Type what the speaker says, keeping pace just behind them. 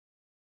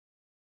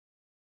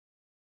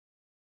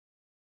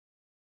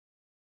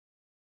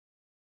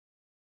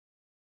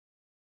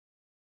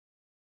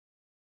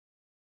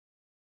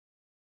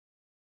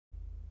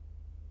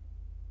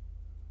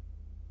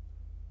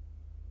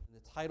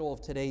The title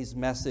of today's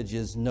message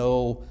is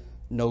No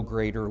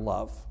Greater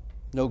Love.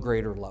 No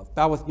Greater Love.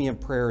 Bow with me in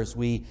prayer as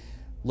we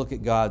look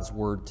at God's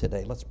Word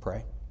today. Let's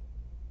pray.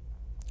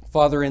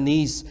 Father, in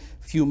these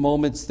few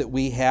moments that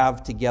we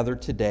have together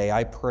today,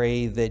 I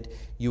pray that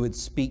you would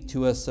speak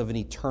to us of an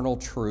eternal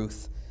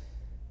truth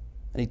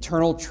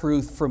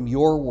from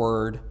your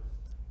Word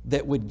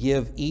that would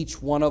give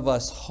each one of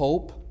us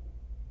hope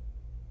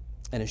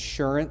and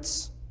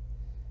assurance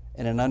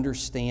and an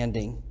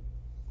understanding,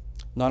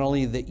 not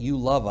only that you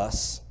love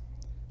us,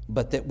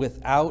 but that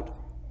without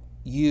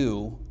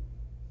you,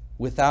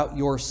 without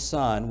your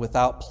Son,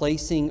 without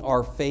placing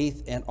our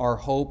faith and our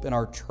hope and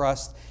our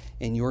trust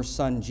in your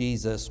Son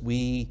Jesus,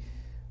 we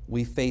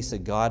face a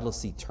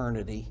godless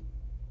eternity.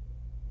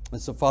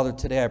 And so, Father,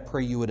 today I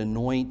pray you would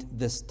anoint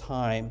this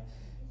time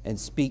and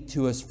speak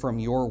to us from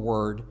your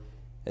word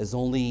as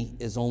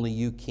only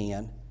you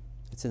can.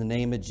 It's in the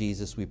name of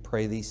Jesus we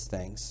pray these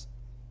things.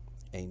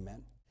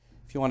 Amen.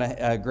 If you want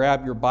to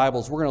grab your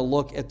Bibles, we're going to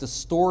look at the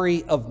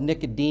story of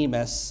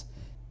Nicodemus.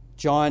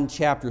 John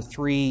chapter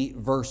 3,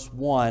 verse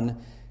 1,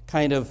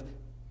 kind of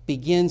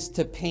begins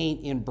to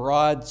paint in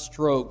broad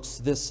strokes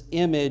this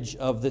image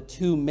of the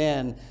two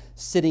men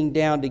sitting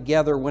down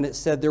together when it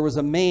said there was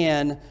a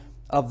man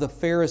of the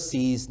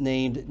Pharisees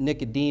named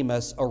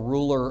Nicodemus, a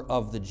ruler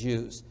of the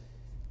Jews.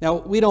 Now,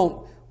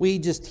 we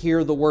just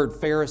hear the word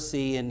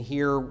Pharisee and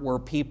hear where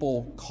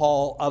people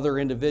call other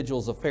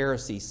individuals a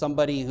Pharisee,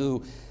 somebody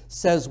who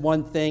says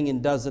one thing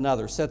and does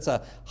another, sets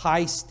a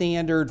high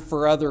standard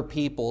for other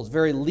people, is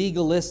very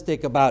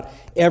legalistic about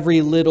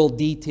every little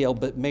detail,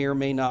 but may or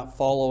may not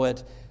follow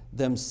it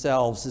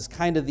themselves, is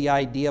kind of the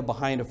idea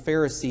behind a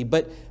Pharisee.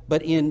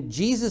 But in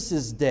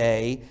Jesus'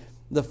 day,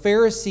 the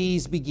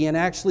Pharisees began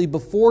actually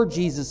before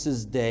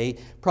Jesus' day,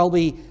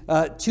 probably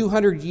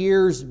 200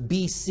 years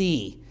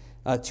BC.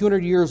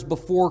 200 years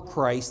before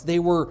Christ. The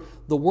word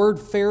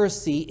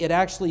Pharisee, it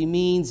actually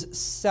means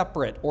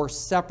separate or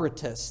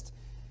separatist.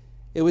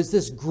 It was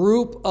this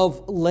group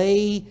of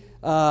lay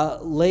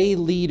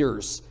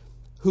leaders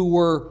who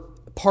were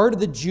part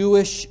of the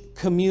Jewish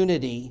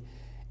community,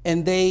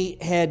 and they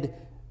had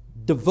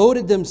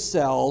devoted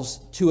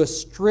themselves to a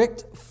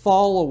strict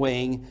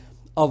following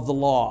of the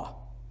law.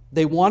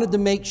 They wanted to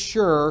make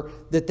sure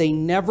that they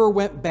never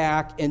went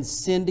back and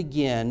sinned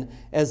again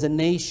as a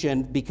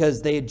nation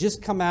because they had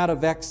just come out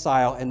of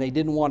exile and they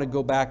didn't want to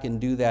go back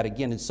and do that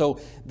again. And so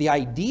the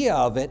idea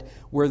of it,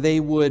 where they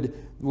were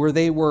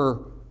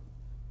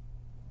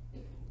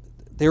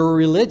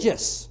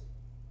religious.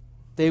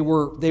 They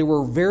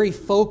were very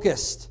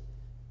focused.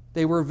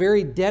 They were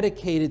very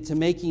dedicated to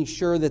making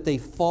sure that they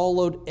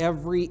followed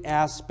every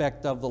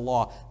aspect of the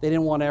law. They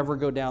didn't want to ever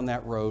go down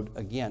that road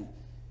again.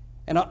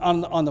 And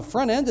on the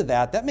front end of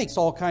that makes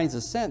all kinds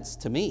of sense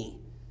to me.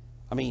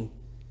 I mean,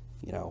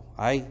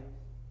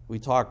 we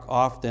talk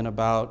often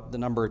about the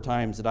number of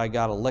times that I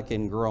got a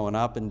licking growing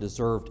up and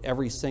deserved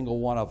every single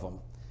one of them.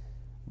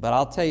 But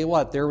I'll tell you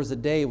what, there was a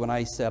day when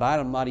I said,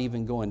 I'm not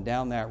even going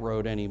down that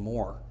road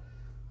anymore.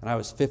 And I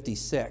was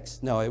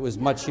 56. No, it was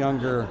much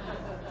younger.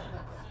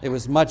 It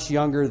was much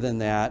younger than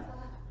that.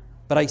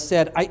 But I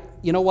said,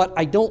 you know what?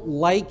 I don't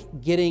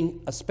like getting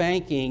a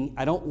spanking.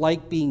 I don't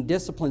like being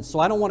disciplined, so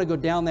I don't want to go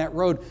down that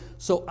road.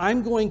 So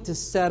I'm going to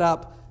set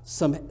up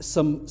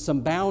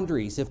some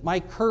boundaries. If my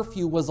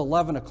curfew was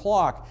 11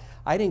 o'clock,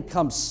 I didn't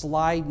come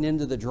sliding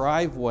into the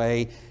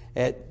driveway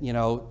at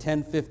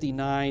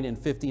 10:59 and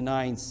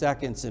 59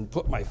 seconds and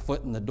put my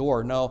foot in the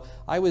door. No,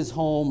 I was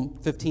home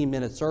 15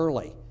 minutes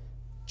early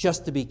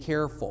just to be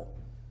careful.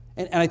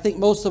 And I think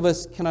most of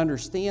us can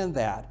understand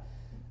that.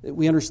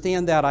 We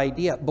understand that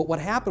idea. But what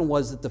happened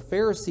was that the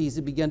Pharisees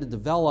had begun to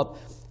develop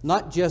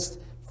not just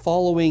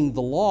following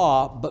the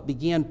law, but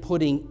began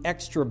putting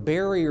extra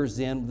barriers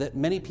in that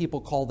many people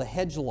call the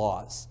hedge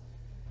laws.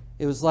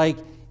 It was like,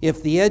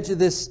 if the edge of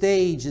this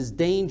stage is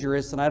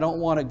dangerous and I don't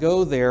want to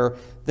go there,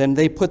 then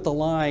they put the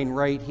line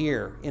right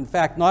here. In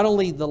fact, not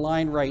only the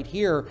line right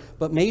here,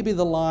 but maybe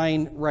the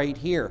line right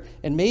here.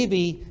 And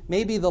maybe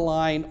the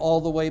line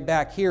all the way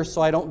back here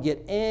so I don't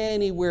get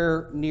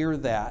anywhere near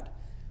that.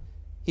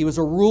 He was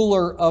a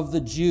ruler of the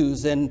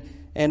Jews, and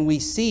we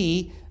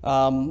see,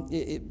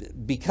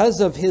 because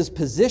of his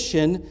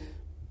position,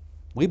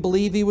 we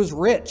believe he was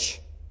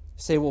rich.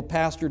 You say, well,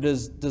 Pastor,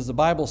 does the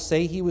Bible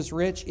say he was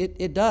rich?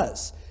 It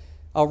does.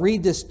 I'll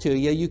read this to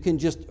you. You can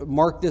just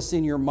mark this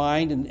in your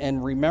mind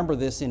and remember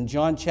this. In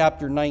John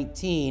chapter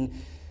 19,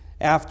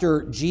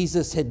 after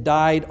Jesus had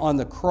died on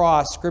the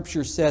cross,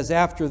 Scripture says,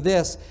 after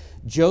this,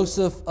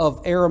 Joseph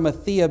of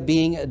Arimathea,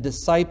 being a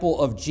disciple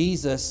of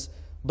Jesus,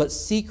 but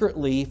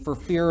secretly, for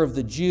fear of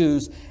the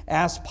Jews,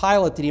 asked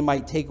Pilate that he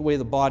might take away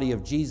the body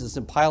of Jesus,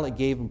 and Pilate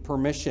gave him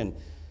permission.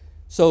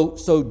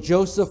 So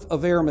Joseph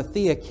of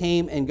Arimathea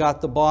came and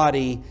got the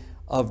body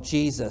of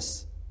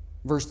Jesus.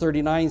 Verse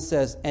 39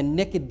 says, and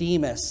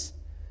Nicodemus,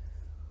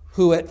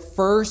 who at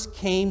first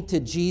came to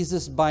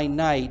Jesus by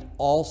night,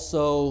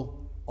 also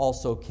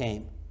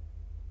came.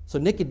 So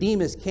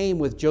Nicodemus came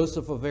with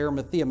Joseph of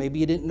Arimathea. Maybe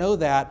you didn't know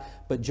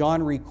that, but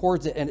John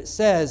records it, and it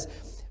says,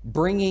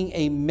 bringing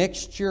a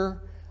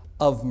mixture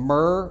of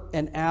myrrh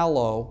and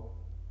aloe,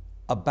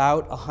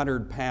 about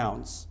 100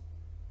 pounds.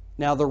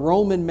 Now, the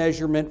Roman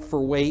measurement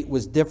for weight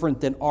was different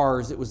than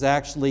ours. It was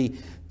actually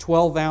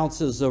 12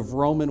 ounces of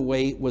Roman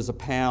weight was a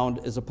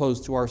pound as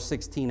opposed to our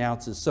 16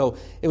 ounces. So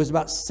it was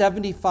about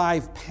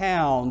 75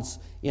 pounds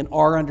in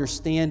our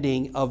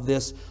understanding of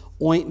this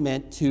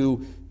ointment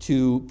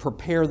to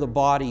prepare the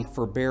body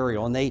for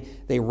burial. And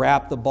they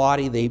wrapped the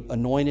body, they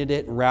anointed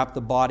it and wrapped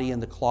the body in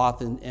the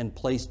cloth and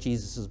placed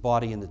Jesus'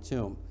 body in the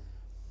tomb.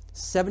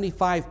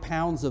 75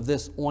 pounds of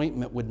this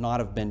ointment would not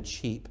have been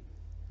cheap.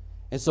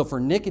 And so for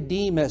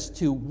Nicodemus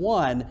to,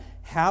 one,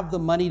 have the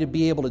money to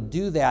be able to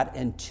do that,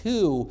 and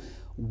two,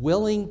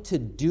 willing to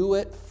do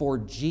it for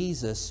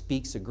Jesus,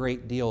 speaks a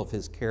great deal of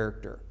his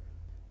character.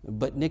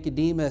 But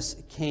Nicodemus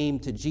came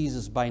to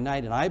Jesus by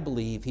night, and I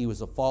believe he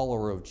was a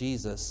follower of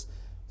Jesus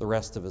the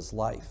rest of his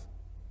life.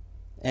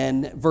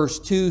 And verse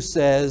 2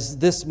 says,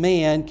 this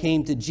man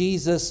came to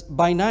Jesus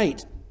by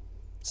night.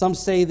 Some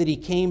say that he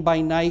came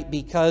by night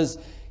because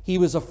he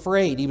was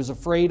afraid. He was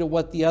afraid of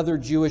what the other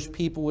Jewish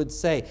people would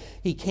say.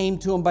 He came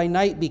to him by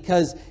night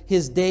because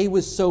his day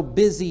was so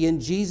busy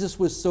and Jesus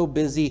was so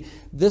busy.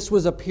 This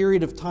was a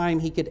period of time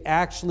he could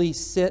actually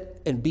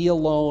sit and be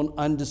alone,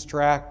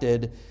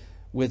 undistracted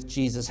with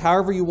Jesus.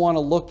 However you want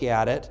to look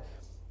at it,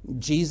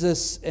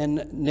 Jesus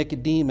and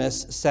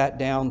Nicodemus sat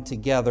down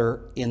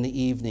together in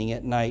the evening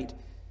at night.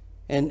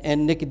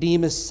 And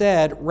Nicodemus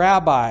said,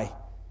 Rabbi,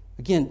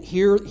 again,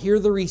 hear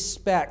the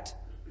respect.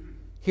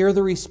 Hear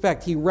the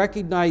respect. He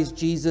recognized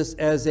Jesus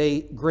as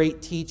a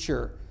great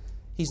teacher.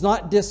 He's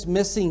not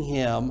dismissing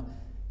him.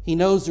 He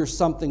knows there's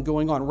something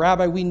going on.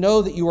 Rabbi, we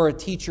know that you are a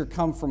teacher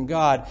come from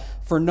God,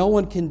 for no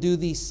one can do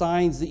these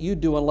signs that you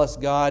do unless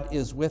God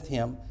is with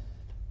him.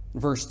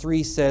 Verse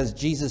 3 says,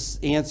 Jesus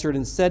answered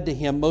and said to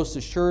him, most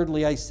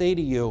assuredly I say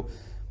to you,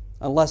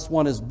 unless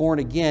one is born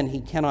again, he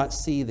cannot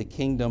see the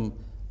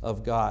kingdom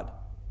of God.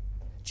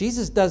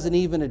 Jesus doesn't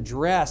even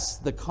address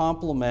the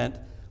compliment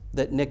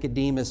that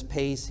Nicodemus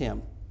pays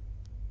him.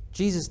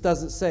 Jesus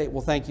doesn't say,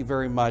 well, thank you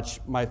very much.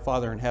 My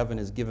Father in heaven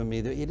has given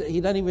me. He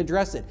doesn't even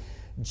address it.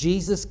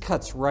 Jesus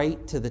cuts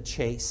right to the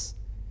chase.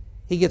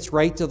 He gets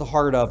right to the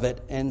heart of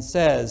it and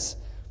says,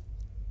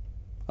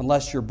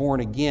 unless you're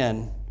born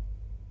again,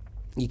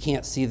 you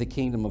can't see the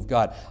kingdom of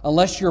God.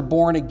 Unless you're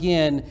born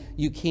again,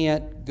 you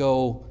can't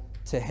go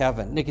to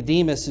heaven.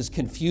 Nicodemus is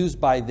confused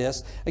by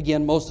this.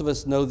 Again, most of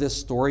us know this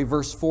story.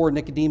 Verse 4,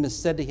 Nicodemus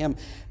said to him,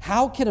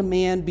 how can a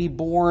man be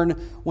born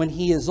when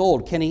he is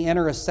old? Can he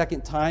enter a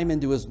second time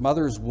into his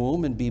mother's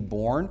womb and be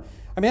born?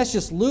 I mean, that's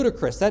just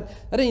ludicrous.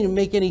 That doesn't even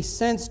make any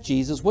sense,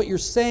 Jesus. What you're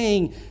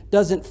saying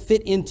doesn't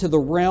fit into the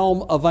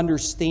realm of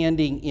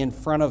understanding in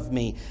front of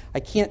me. I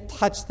can't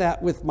touch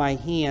that with my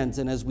hands.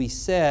 And as we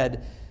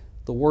said,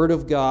 the word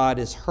of God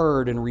is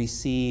heard and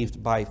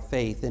received by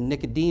faith. And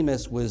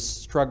Nicodemus was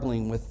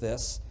struggling with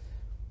this.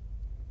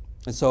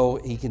 And so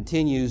he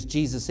continues,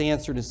 Jesus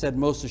answered and said,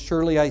 most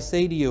assuredly I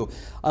say to you,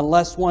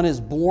 unless one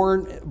is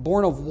born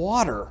of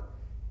water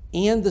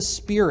and the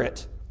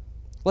Spirit,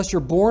 unless you're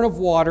born of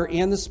water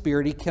and the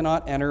Spirit, he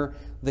cannot enter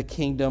the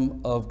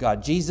kingdom of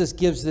God. Jesus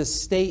gives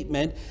this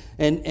statement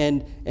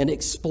and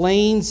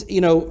explains,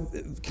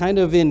 kind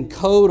of in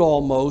code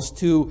almost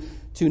to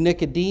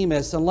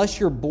Nicodemus, unless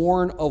you're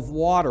born of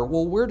water.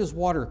 Well, where does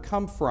water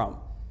come from?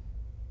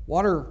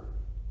 Water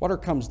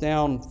comes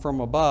down from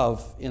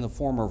above in the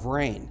form of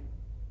rain.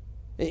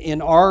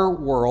 In our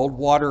world,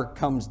 water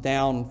comes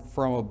down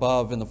from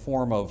above in the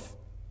form of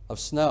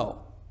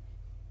snow.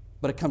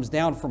 But it comes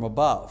down from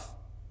above.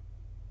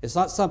 It's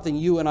not something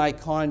you and I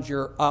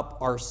conjure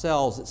up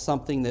ourselves. It's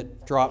something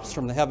that drops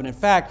from the heaven. In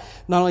fact,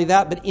 not only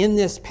that, but in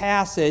this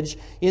passage,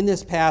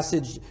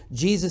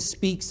 Jesus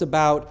speaks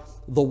about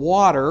the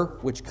water,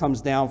 which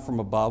comes down from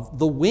above,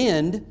 the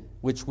wind,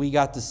 which we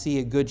got to see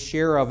a good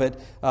share of it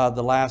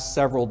the last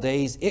several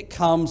days. It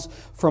comes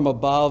from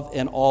above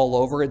and all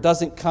over. It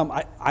doesn't come,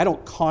 I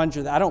don't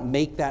conjure that. I don't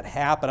make that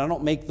happen. I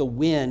don't make the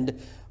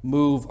wind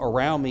move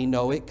around me.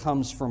 No, it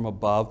comes from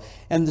above.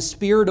 And the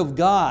Spirit of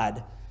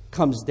God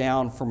comes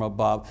down from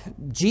above.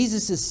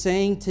 Jesus is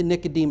saying to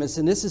Nicodemus,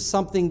 and this is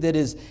something that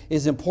is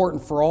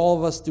important for all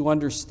of us to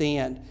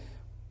understand,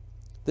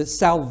 that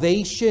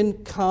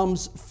salvation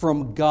comes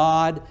from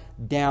God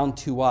down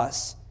to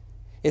us.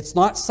 It's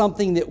not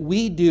something that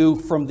we do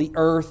from the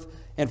earth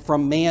and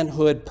from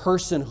manhood,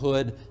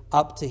 personhood,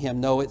 up to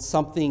him. No, it's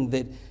something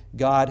that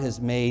God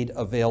has made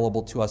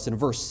available to us. In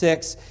verse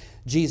 6,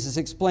 Jesus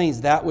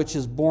explains that which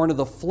is born of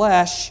the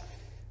flesh,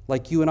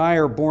 like you and I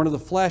are born of the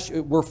flesh,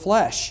 we're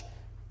flesh.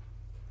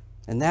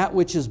 And that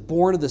which is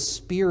born of the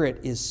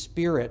Spirit is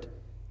spirit.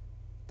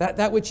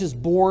 That which is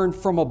born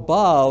from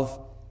above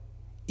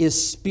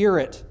is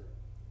spirit.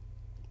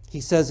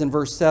 He says in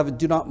verse 7,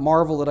 do not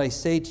marvel that I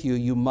say to you,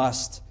 you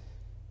must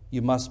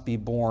be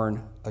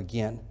born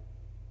again.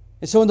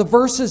 And so in the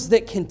verses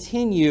that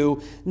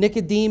continue,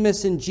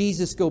 Nicodemus and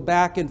Jesus go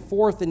back and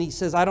forth, and he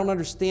says, I don't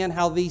understand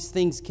how these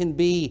things can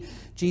be.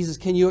 Jesus,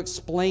 can you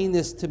explain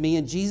this to me?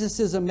 And Jesus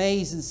is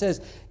amazed and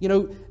says,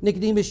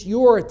 Nicodemus,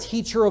 you're a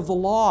teacher of the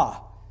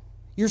law.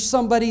 You're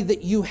somebody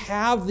that you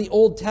have the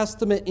Old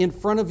Testament in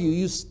front of you.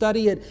 You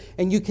study it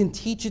and you can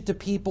teach it to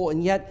people,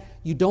 and yet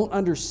you don't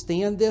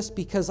understand this,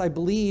 because I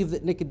believe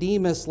that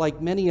Nicodemus, like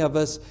many of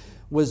us,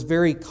 was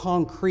very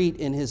concrete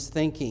in his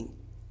thinking.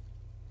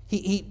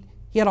 He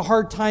had a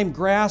hard time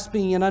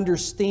grasping and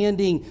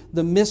understanding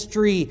the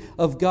mystery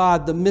of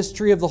God, the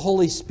mystery of the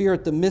Holy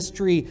Spirit, the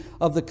mystery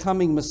of the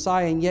coming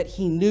Messiah, and yet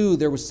he knew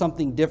there was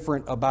something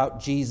different about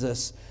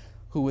Jesus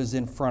who was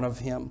in front of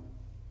him.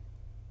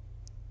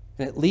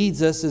 And it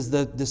leads us, as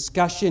the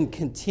discussion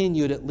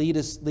continued, it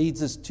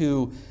leads us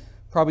to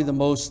probably the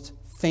most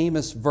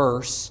famous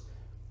verse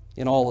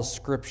in all of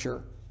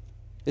Scripture.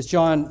 It's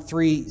John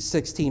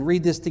 3:16.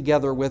 Read this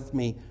together with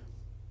me.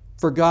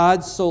 For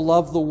God so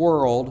loved the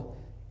world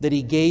that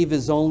he gave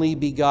his only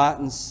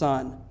begotten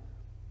Son,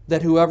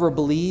 that whoever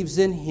believes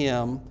in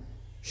him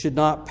should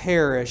not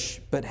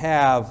perish, but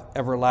have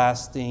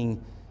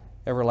everlasting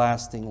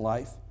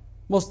life.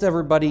 Most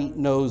everybody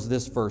knows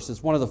this verse.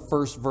 It's one of the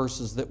first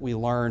verses that we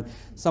learn.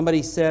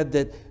 Somebody said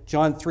that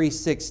John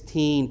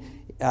 3:16,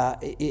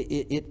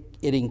 it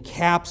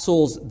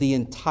encapsulates the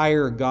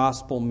entire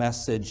gospel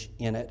message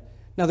in it.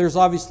 Now, there's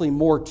obviously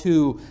more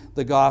to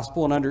the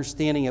gospel and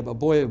understanding it, but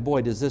boy, oh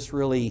boy, does this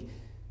really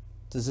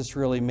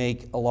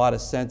make a lot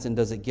of sense, and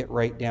does it get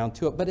right down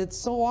to it? But it's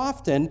so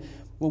often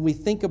when we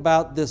think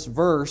about this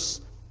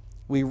verse,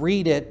 we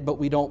read it, but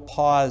we don't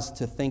pause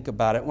to think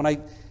about it. When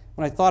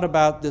I thought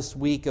about this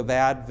week of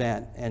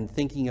Advent and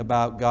thinking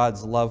about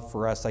God's love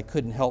for us, I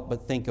couldn't help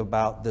but think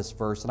about this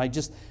verse. And I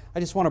just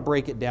want to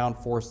break it down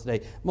for us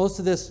today. Most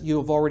of this you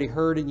have already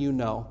heard and you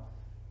know.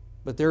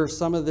 But there are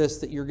some of this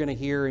that you're going to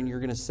hear and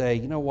you're going to say,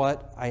 you know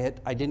what,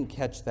 I didn't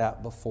catch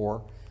that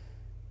before.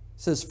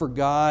 It says, for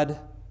God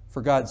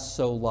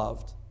so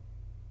loved.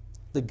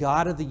 The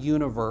God of the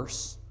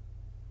universe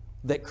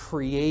that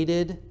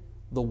created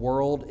the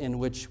world in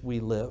which we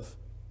live,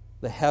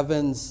 the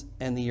heavens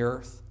and the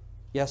earth.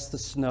 Yes, the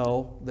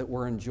snow that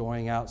we're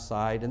enjoying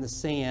outside, and the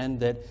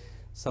sand that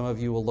some of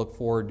you will look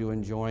forward to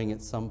enjoying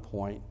at some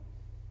point.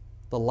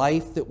 The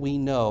life that we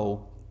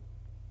know,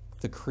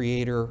 the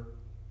Creator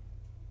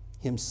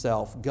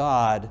himself,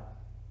 God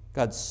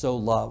so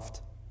loved.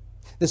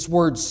 This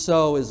word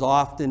 "so" is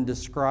often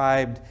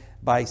described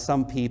by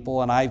some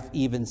people, and I've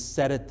even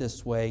said it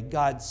this way: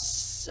 God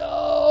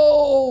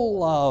so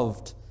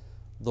loved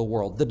the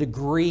world. The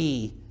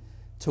degree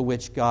to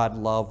which God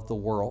loved the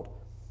world.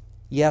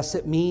 Yes,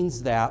 it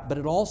means that, but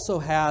it also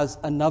has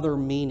another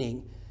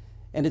meaning.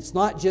 And it's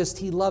not just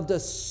he loved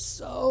us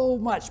so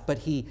much, but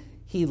he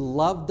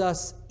loved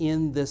us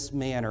in this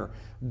manner.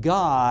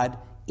 God,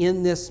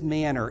 in this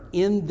manner,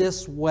 in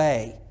this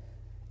way.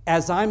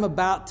 As I'm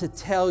about to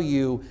tell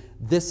you,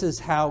 this is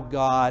how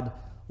God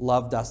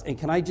loved us. And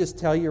can I just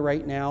tell you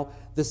right now,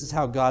 this is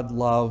how God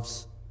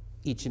loves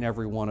each and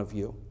every one of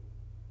you.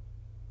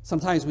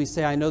 Sometimes we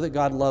say, I know that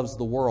God loves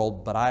the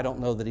world, but I don't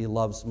know that he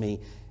loves me.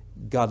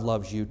 God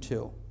loves you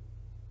too.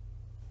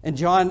 And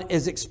John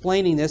is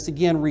explaining this,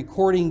 again,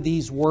 recording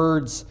these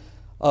words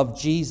of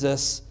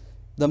Jesus,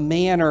 the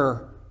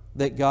manner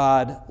that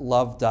God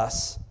loved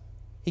us.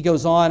 He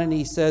goes on and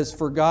he says,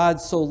 for God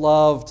so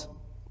loved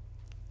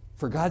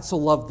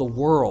the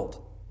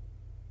world.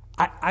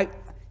 If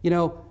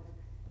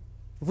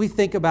we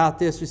think about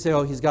this, we say,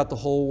 oh, he's got the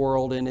whole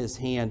world in his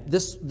hand.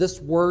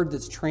 This word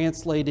that's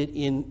translated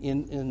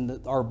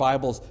in our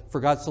Bibles, for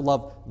God so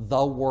loved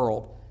the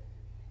world.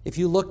 If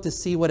you look to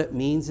see what it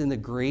means in the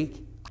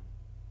Greek,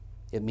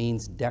 it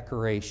means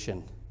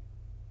decoration.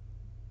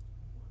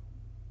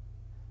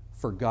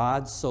 For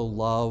God so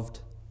loved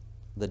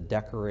the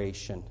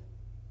decoration.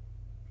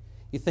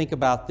 You think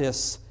about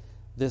this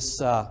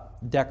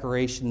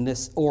decoration,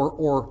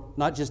 or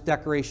not just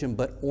decoration,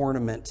 but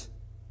ornament.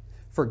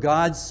 For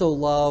God so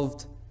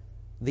loved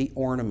the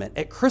ornament.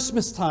 At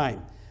Christmas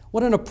time,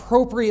 what an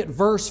appropriate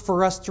verse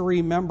for us to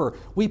remember.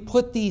 We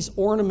put these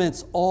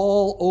ornaments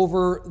all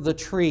over the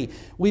tree.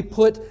 We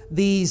put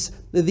these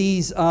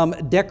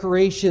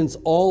decorations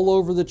all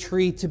over the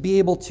tree to be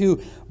able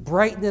to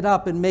brighten it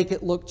up and make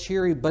it look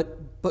cheery.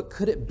 But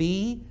could it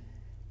be?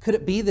 Could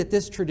it be that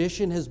this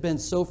tradition has been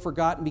so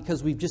forgotten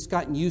because we've just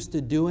gotten used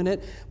to doing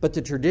it? But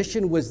the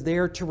tradition was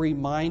there to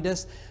remind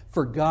us,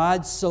 for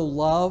God so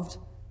loved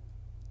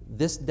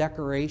this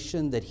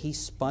decoration that he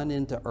spun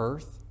into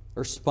earth,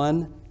 or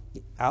spun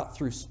out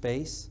through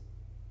space.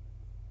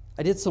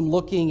 I did some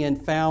looking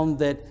and found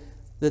that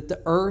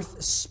the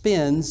earth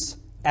spins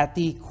at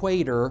the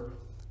equator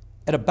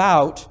at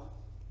about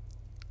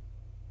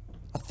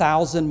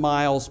 1,000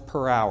 miles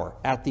per hour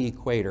at the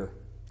equator.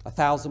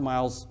 1,000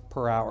 miles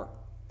per hour.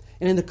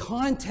 And in the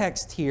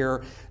context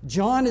here,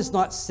 John is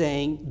not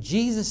saying,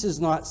 Jesus is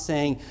not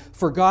saying,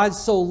 for God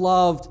so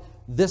loved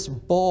this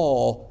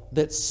ball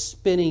that's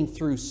spinning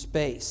through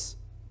space.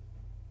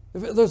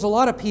 There's a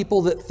lot of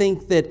people that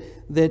think that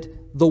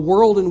the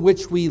world in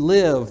which we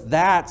live,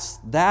 that's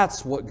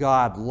what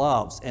God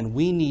loves. And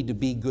we need to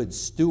be good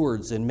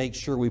stewards and make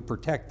sure we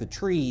protect the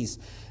trees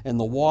and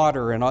the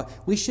water.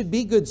 We should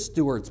be good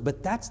stewards,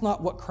 but that's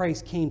not what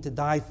Christ came to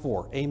die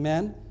for.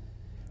 Amen?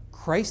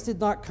 Christ did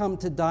not come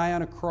to die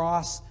on a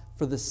cross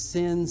for the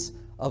sins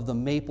of the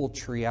maple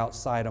tree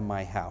outside of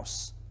my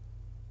house.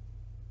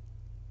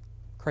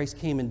 Christ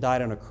came and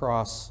died on a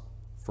cross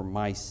for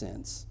my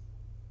sins.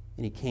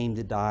 And he came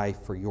to die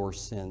for your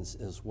sins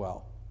as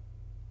well.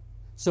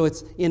 So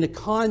it's in a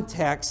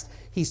context,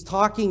 he's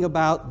talking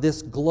about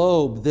this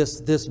globe,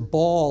 this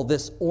ball,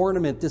 this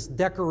ornament, this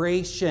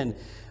decoration.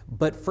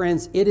 But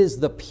friends, it is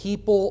the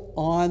people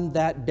on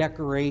that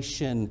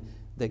decoration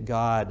that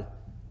God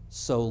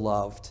so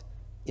loved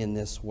in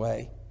this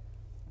way.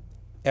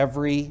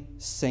 Every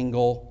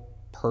single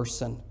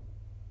person.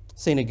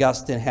 St.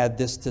 Augustine had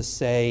this to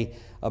say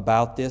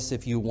about this.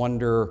 If you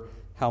wonder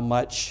how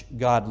much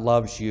God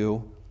loves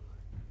you,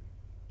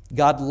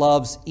 God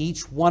loves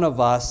each one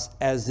of us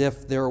as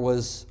if there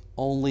was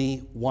only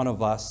one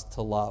of us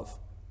to love.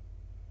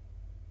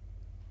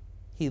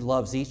 He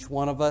loves each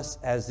one of us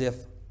as if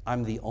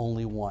I'm the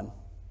only one.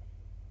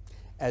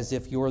 As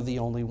if you're the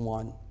only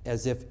one.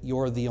 As if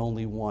you're the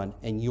only one.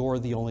 And you're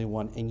the only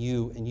one. And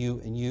you, and you,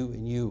 and you,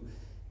 and you,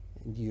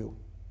 and you.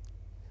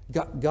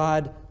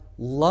 God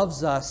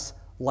loves us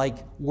like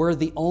we're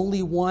the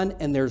only one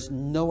and there's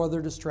no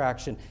other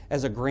distraction.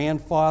 As a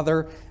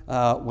grandfather,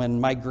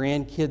 when my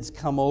grandkids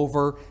come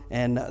over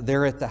and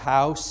they're at the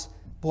house,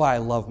 boy, I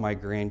love my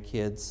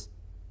grandkids.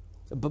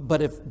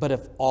 But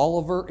if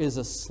Oliver is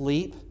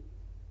asleep,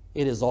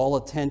 it is all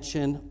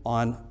attention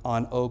on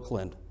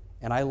Oakland.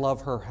 And I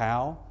love her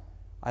how?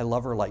 I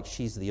love her like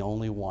she's the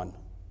only one.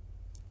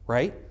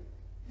 Right?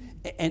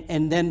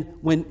 And then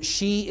when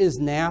she is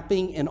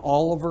napping and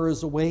Oliver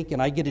is awake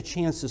and I get a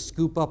chance to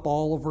scoop up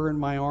Oliver in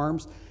my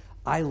arms,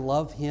 I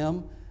love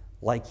him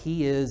like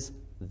he is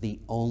the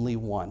only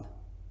one.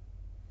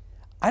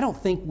 I don't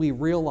think we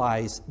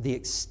realize the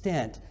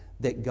extent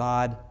that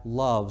God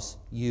loves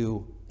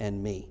you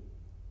and me.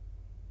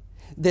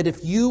 That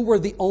if you were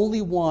the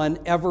only one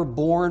ever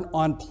born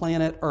on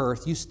planet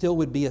Earth, you still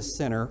would be a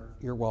sinner.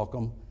 You're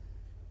welcome.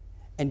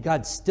 And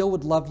God still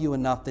would love you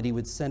enough that he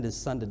would send his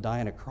son to die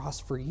on a cross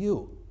for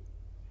you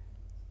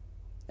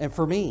and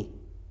for me.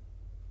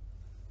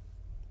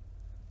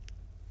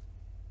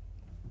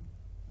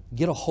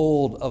 Get a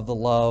hold of the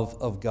love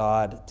of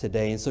God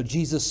today. And so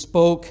Jesus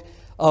spoke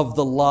of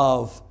the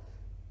love,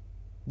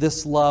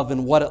 this love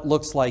and what it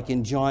looks like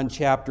in John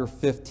chapter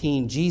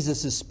 15.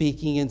 Jesus is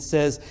speaking and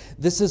says,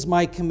 "This is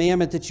my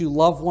commandment, that you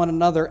love one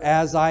another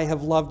as I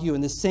have loved you,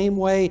 in the same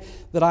way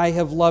that I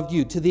have loved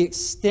you. To the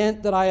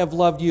extent that I have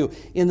loved you,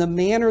 in the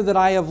manner that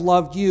I have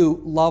loved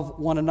you, love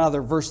one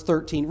another." Verse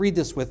 13, read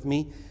this with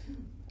me.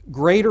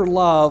 "Greater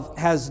love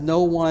has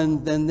no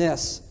one than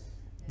this,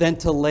 than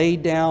to lay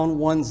down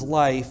one's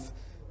life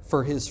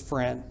for his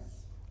friend."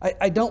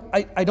 I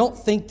don't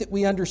think that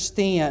we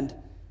understand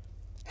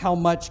how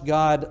much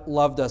God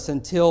loved us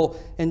until,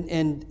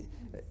 and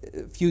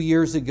a few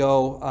years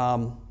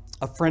ago,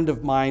 a friend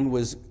of mine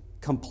was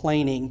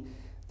complaining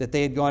that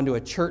they had gone to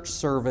a church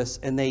service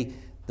and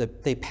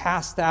they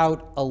passed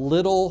out a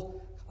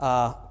little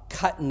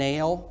cut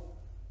nail,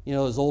 you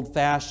know, those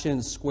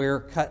old-fashioned square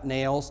cut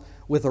nails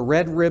with a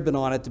red ribbon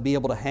on it to be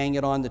able to hang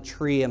it on the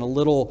tree, and a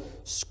little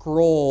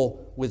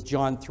scroll with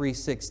John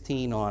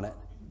 3:16 on it.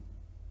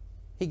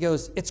 He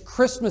goes, "It's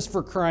Christmas,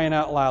 for crying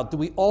out loud. Do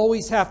we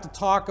always have to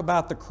talk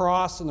about the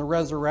cross and the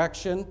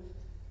resurrection?"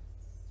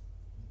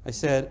 I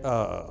said,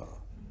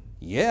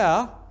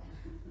 yeah.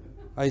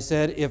 I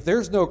said, if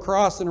there's no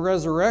cross and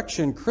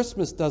resurrection,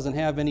 Christmas doesn't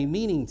have any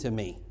meaning to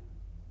me.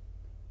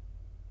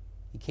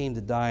 He came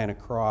to die on a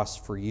cross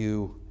for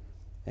you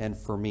and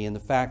for me. And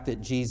the fact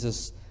that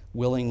Jesus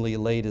willingly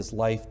laid his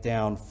life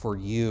down for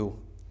you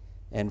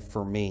and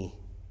for me.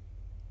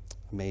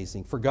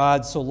 Amazing. "For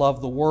God so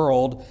loved the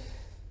world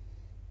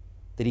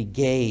that he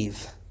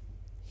gave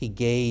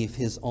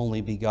his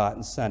only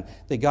begotten Son."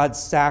 That God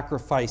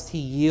sacrificed, he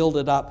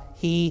yielded up,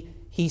 he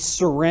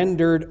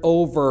surrendered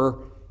over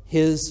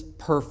his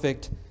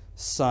perfect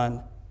Son.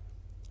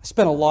 I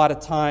spent a lot of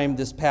time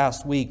this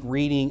past week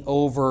reading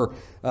over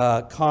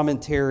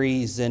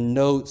commentaries and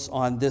notes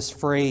on this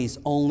phrase,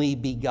 only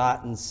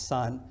begotten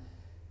Son.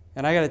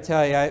 And I got to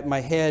tell you,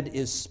 my head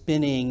is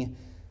spinning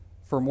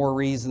for more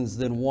reasons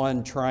than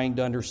one, trying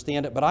to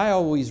understand it. But I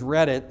always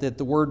read it that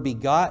the word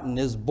begotten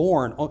is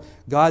born,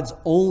 God's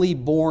only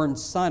born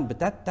Son. But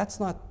that's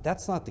not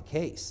the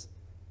case.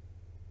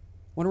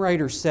 One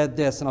writer said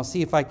this, and I'll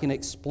see if I can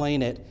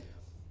explain it.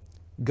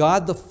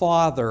 God the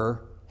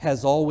Father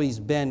has always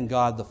been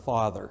God the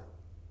Father.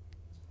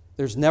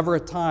 There's never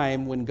a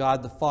time when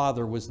God the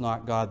Father was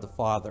not God the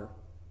Father.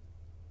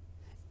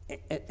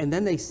 And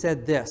then they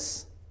said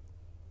this.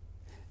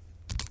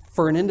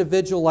 For an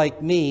individual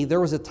like me, there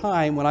was a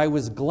time when I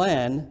was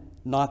Glen,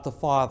 not the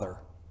father.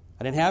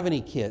 I didn't have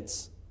any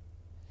kids.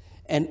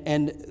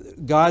 And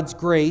God's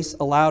grace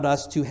allowed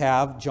us to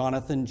have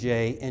Jonathan,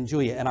 Jay, and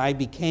Julia. And I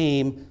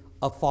became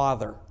a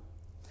father.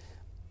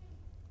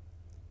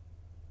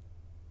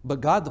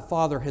 But God the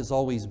Father has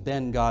always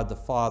been God the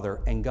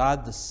Father. And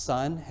God the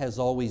Son has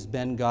always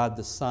been God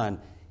the Son.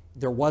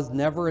 There was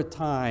never a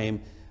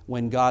time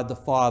when God the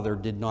Father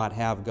did not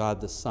have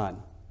God the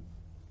Son.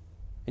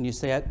 And you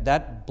say,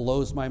 that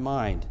blows my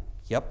mind.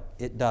 Yep,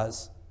 it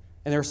does.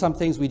 And there are some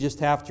things we just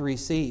have to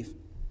receive.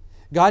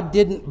 God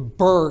didn't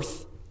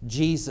birth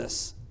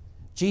Jesus.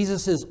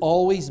 Jesus has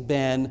always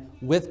been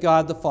with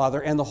God the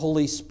Father and the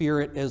Holy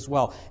Spirit as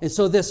well. And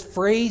so this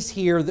phrase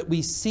here that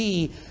we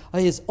see,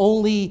 his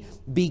only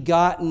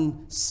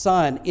begotten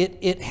Son,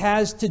 it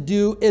has to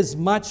do as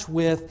much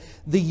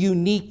with the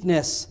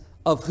uniqueness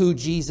of who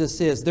Jesus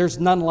is. There's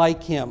none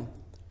like him.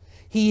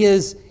 He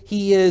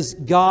is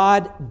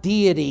God,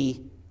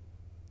 deity.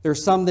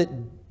 There's some that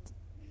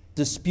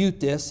dispute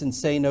this and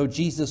say, no,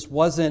 Jesus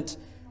wasn't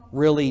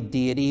really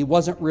deity. He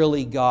wasn't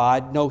really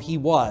God. No, he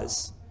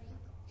was.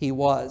 He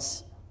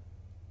was.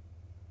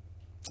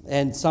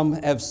 And some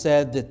have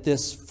said that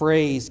this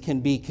phrase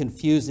can be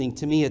confusing.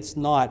 To me, it's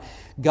not.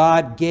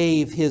 God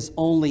gave his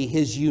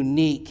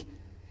unique,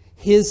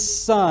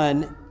 his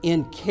Son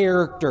in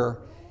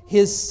character,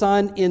 his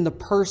Son in the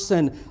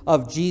person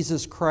of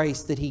Jesus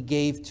Christ that he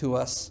gave to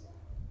us.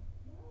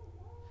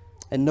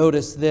 And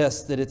notice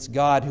this, that it's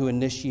God who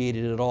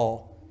initiated it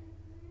all.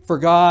 For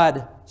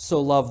God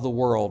so loved the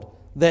world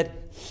that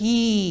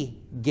he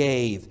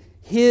gave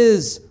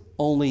his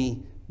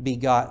only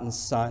begotten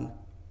Son.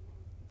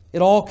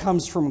 It all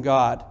comes from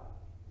God.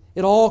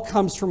 It all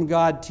comes from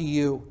God to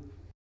you.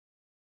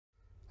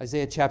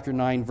 Isaiah chapter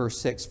 9, verse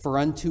 6, for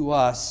unto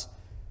us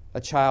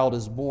a child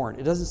is born.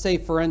 It doesn't say,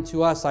 for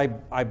unto us I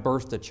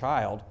birthed a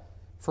child.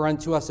 For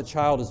unto us a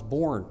child is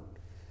born.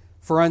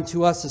 For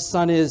unto us a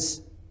son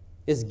is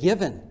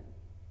given.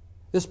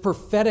 This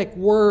prophetic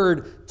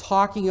word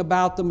talking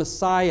about the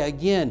Messiah,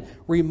 again,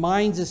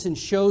 reminds us and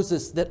shows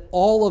us that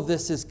all of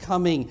this is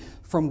coming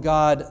from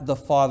God the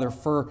Father.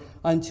 For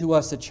unto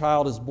us a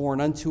child is born,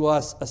 unto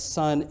us a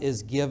son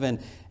is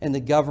given, and the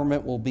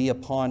government will be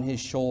upon his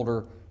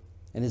shoulder,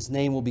 and his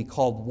name will be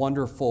called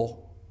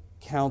Wonderful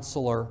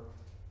Counselor,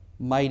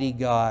 Mighty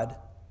God,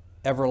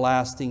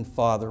 Everlasting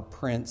Father,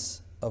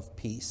 Prince of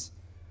Peace.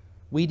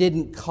 We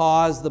didn't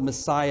cause the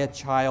Messiah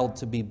child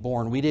to be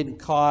born. We didn't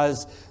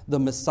cause the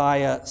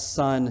Messiah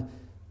son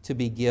to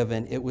be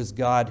given. It was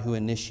God who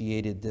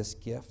initiated this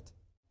gift.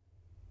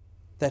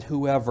 That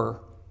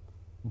whoever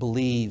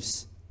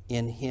believes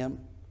in him,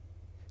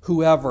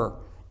 whoever,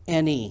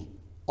 any,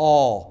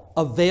 all,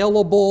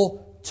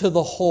 available to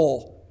the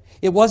whole.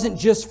 It wasn't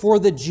just for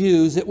the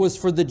Jews, it was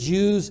for the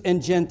Jews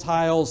and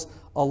Gentiles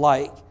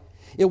alike.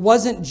 It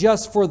wasn't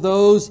just for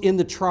those in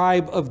the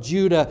tribe of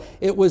Judah.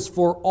 It was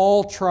for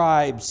all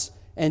tribes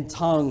and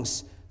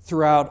tongues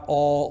throughout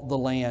all the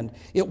land.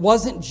 It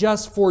wasn't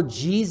just for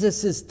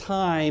Jesus'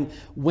 time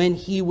when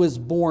he was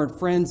born.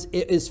 Friends,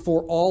 it is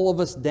for all of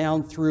us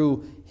down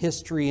through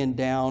history and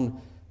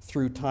down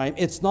through time.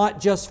 It's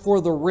not just for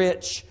the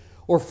rich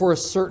or for a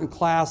certain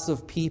class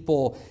of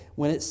people.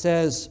 When it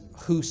says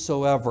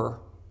whosoever,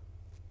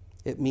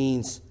 it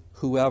means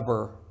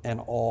whoever and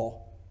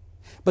all.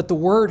 But the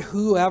word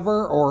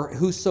whoever or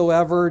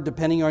whosoever,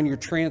 depending on your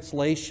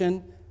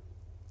translation,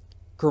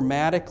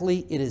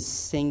 grammatically, it is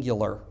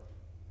singular.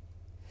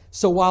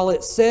 So while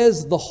it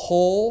says the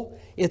whole,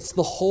 it's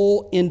the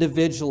whole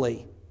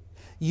individually.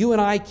 You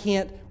and I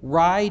can't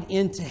ride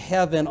into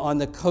heaven on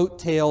the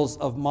coattails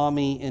of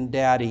mommy and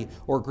daddy,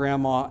 or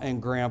grandma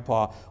and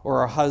grandpa, or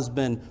our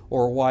husband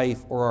or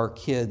wife, or our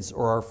kids,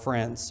 or our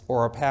friends, or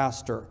our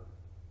pastor.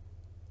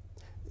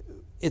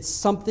 It's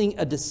something,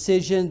 a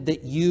decision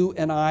that you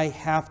and I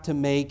have to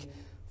make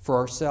for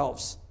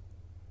ourselves.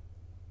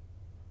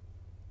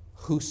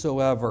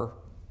 Whosoever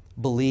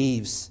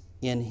believes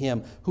in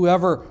him,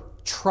 whoever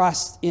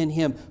trusts in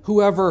him,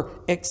 whoever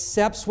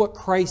accepts what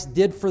Christ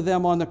did for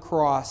them on the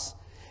cross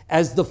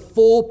as the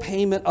full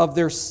payment of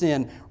their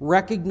sin,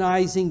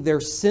 recognizing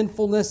their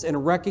sinfulness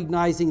and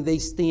recognizing they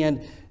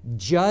stand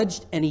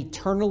judged and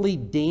eternally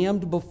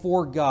damned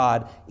before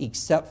God,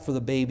 except for the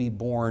baby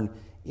born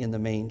in the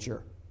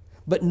manger.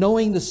 But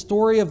knowing the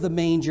story of the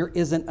manger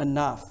isn't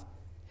enough.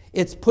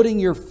 It's putting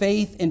your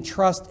faith and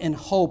trust and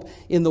hope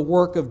in the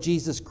work of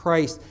Jesus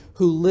Christ,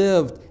 who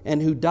lived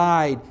and who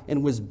died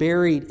and was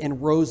buried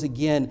and rose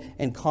again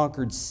and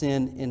conquered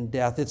sin and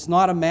death. It's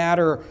not a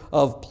matter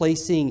of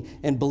placing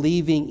and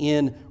believing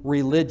in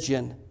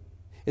religion.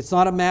 It's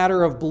not a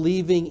matter of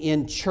believing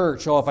in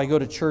church. Oh, if I go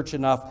to church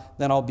enough,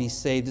 then I'll be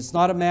saved. It's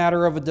not a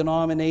matter of a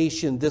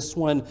denomination, this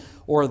one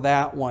or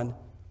that one.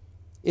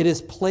 It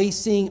is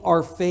placing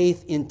our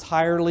faith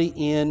entirely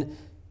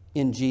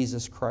in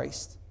Jesus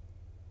Christ.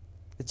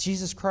 It's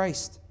Jesus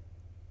Christ.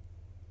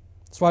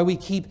 That's why we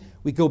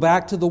go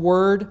back to the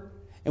Word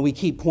and we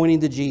keep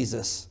pointing to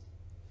Jesus.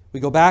 We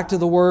go back to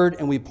the Word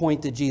and we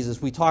point to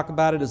Jesus. We talk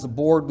about it as a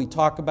board. We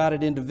talk about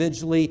it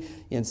individually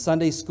in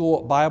Sunday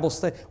school, Bible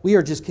study. We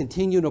are just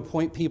continuing to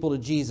point people to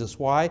Jesus.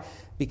 Why?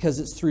 Because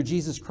it's through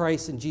Jesus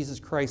Christ and Jesus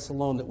Christ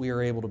alone that we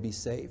are able to be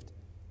saved.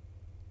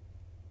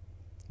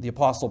 The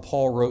Apostle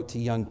Paul wrote to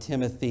young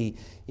Timothy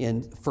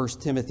in 1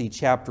 Timothy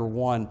chapter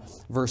 1,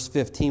 verse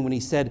 15, when he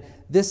said,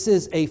 "This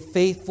is a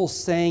faithful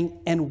saying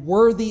and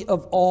worthy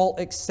of all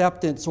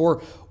acceptance,"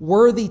 or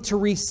worthy to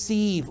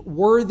receive,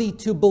 worthy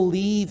to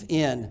believe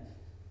in.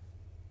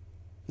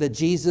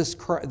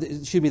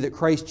 that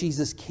Christ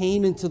Jesus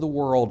came into the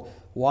world.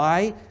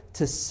 Why?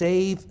 To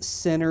save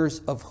sinners,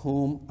 of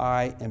whom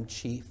I am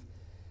chief.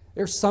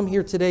 There's some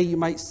here today, you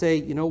might say,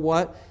 you know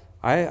what?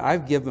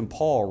 I've given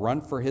Paul a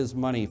run for his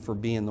money for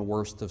being the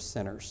worst of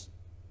sinners.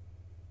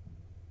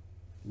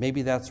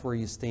 Maybe that's where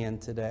you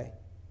stand today.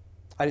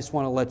 I just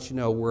want to let you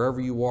know, wherever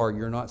you are,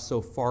 you're not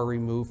so far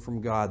removed from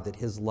God that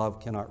His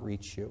love cannot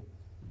reach you.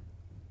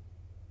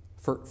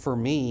 For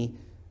me,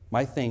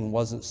 my thing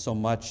wasn't so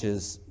much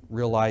as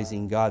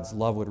realizing God's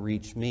love would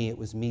reach me. It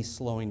was me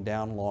slowing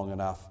down long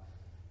enough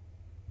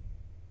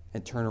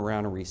and turn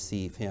around and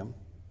receive Him.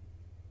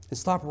 And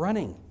stop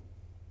running.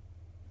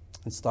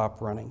 And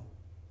stop running.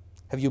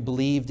 Have you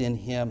believed in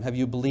Him? Have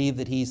you believed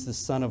that He's the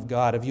Son of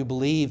God? Have you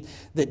believed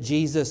that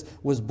Jesus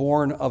was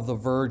born of the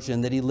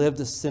Virgin, that He lived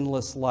a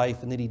sinless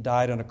life, and that He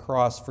died on a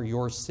cross for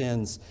your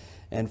sins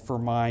and for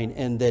mine,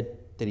 and that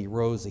He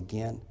rose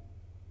again?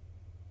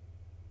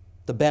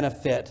 The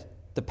benefit,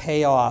 the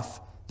payoff,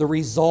 the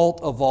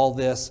result of all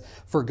this,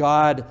 for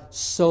God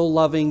so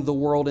loving the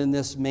world in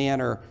this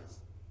manner,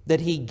 that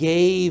He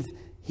gave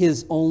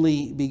His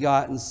only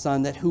begotten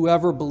Son, that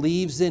whoever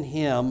believes in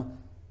Him,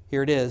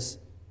 here it is,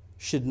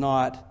 should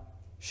not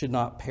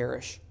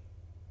perish,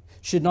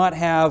 should not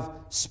have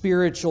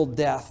spiritual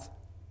death.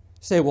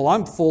 Say, well,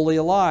 I'm fully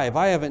alive.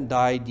 I haven't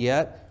died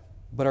yet,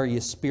 but are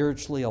you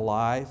spiritually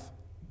alive?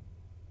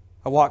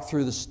 I walk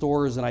through the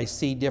stores and I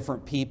see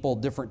different people,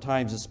 different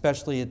times,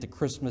 especially at the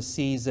Christmas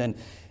season,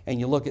 and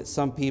you look at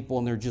some people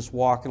and they're just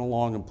walking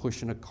along and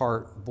pushing a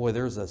cart. Boy,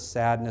 there's a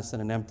sadness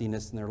and an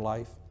emptiness in their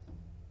life.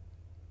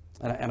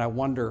 And I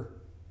wonder,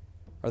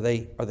 are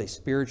they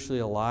spiritually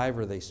alive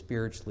or are they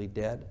spiritually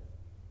dead?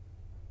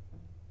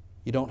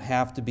 You don't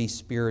have to be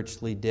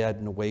spiritually dead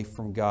and away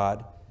from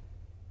God.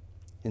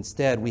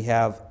 Instead, we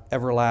have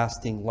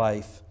everlasting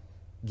life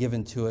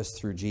given to us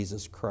through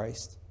Jesus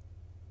Christ.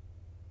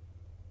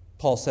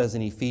 Paul says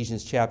in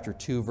Ephesians chapter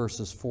 2,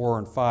 verses 4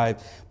 and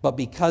 5, but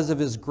because of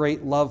His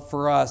great love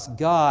for us,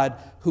 God,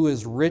 who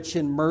is rich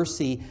in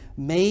mercy,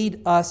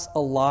 made us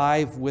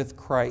alive with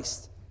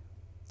Christ,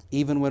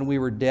 even when we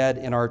were dead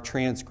in our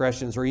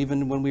transgressions, or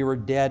even when we were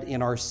dead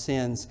in our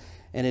sins,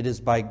 and it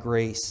is by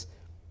grace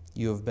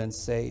you have been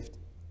saved.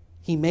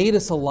 He made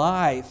us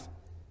alive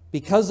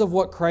because of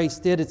what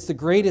Christ did. It's the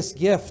greatest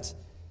gift.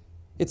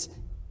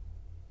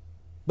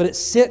 But it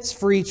sits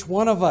for each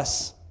one of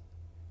us.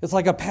 It's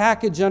like a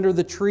package under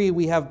the tree.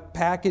 We have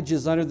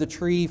packages under the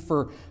tree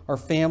for our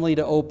family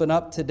to open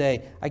up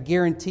today. I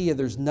guarantee you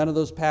there's none of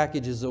those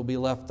packages that will be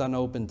left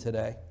unopened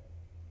today.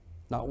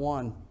 Not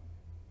one.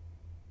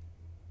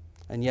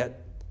 And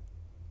yet,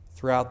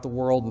 throughout the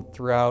world and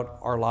throughout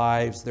our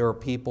lives, there are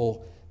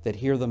people that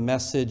hear the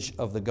message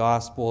of the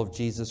gospel of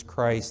Jesus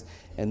Christ,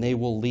 and they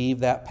will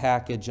leave that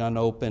package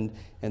unopened,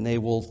 and they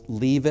will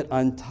leave it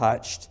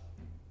untouched.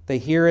 They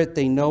hear it,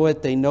 they know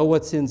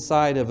what's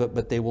inside of it,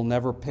 but they will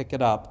never pick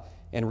it up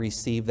and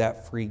receive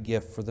that free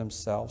gift for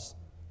themselves.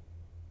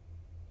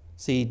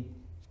 See,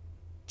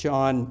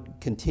 John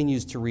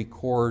continues to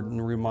record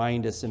and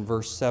remind us in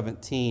verse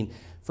 17,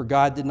 for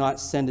God did not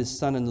send His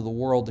Son into the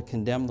world to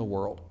condemn the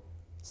world.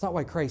 It's not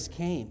why Christ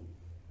came.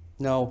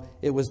 No,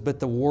 it was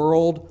but the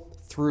world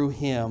through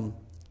Him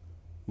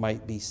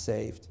might be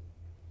saved.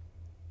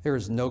 There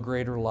is no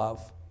greater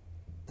love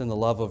than the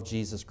love of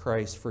Jesus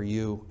Christ for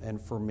you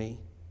and for me,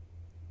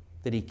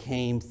 that He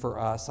came for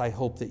us. I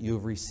hope that you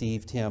have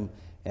received Him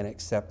and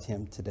accept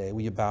Him today.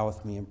 Will you bow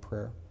with me in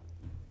prayer?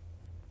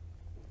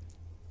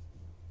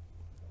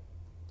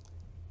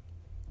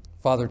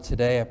 Father,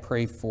 today I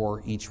pray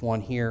for each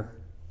one here.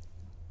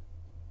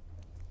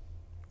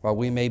 While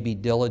we may be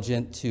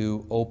diligent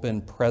to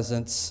open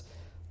presents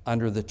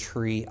under the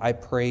tree, I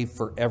pray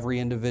for every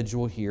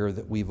individual here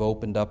that we've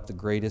opened up the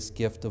greatest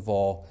gift of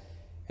all,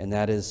 and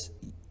that is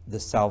the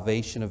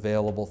salvation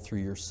available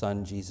through your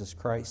Son, Jesus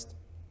Christ.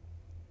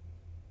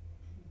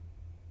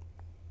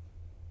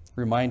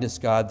 Remind us,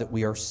 God, that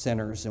we are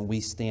sinners and we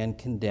stand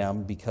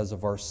condemned because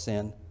of our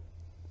sin.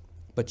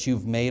 But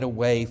you've made a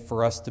way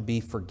for us to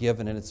be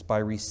forgiven, and it's by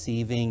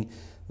receiving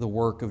the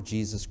work of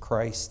Jesus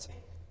Christ.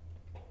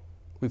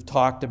 We've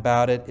talked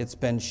about it. It's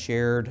been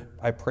shared.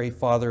 I pray,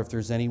 Father, if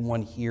there's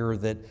anyone here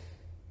that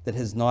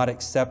has not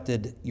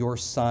accepted your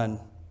Son,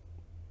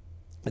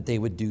 that they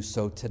would do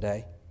so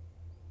today.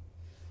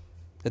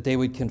 That they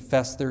would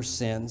confess their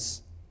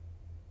sins,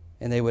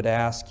 and they would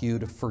ask you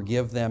to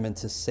forgive them and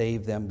to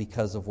save them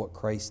because of what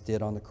Christ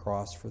did on the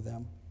cross for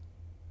them.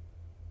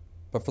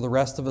 But for the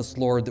rest of us,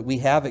 Lord, that we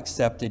have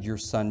accepted your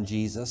Son,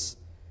 Jesus,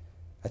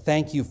 I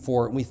thank you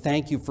for it, and we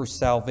thank you for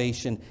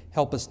salvation.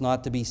 Help us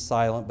not to be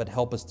silent, but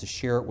help us to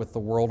share it with the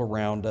world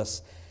around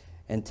us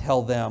and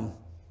tell them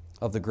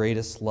of the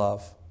greatest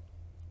love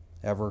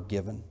ever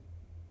given.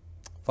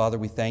 Father,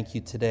 we thank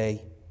you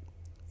today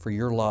for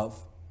your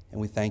love, and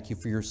we thank you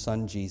for your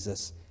Son,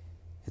 Jesus.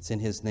 It's in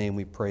His name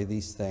we pray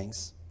these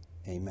things.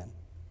 Amen.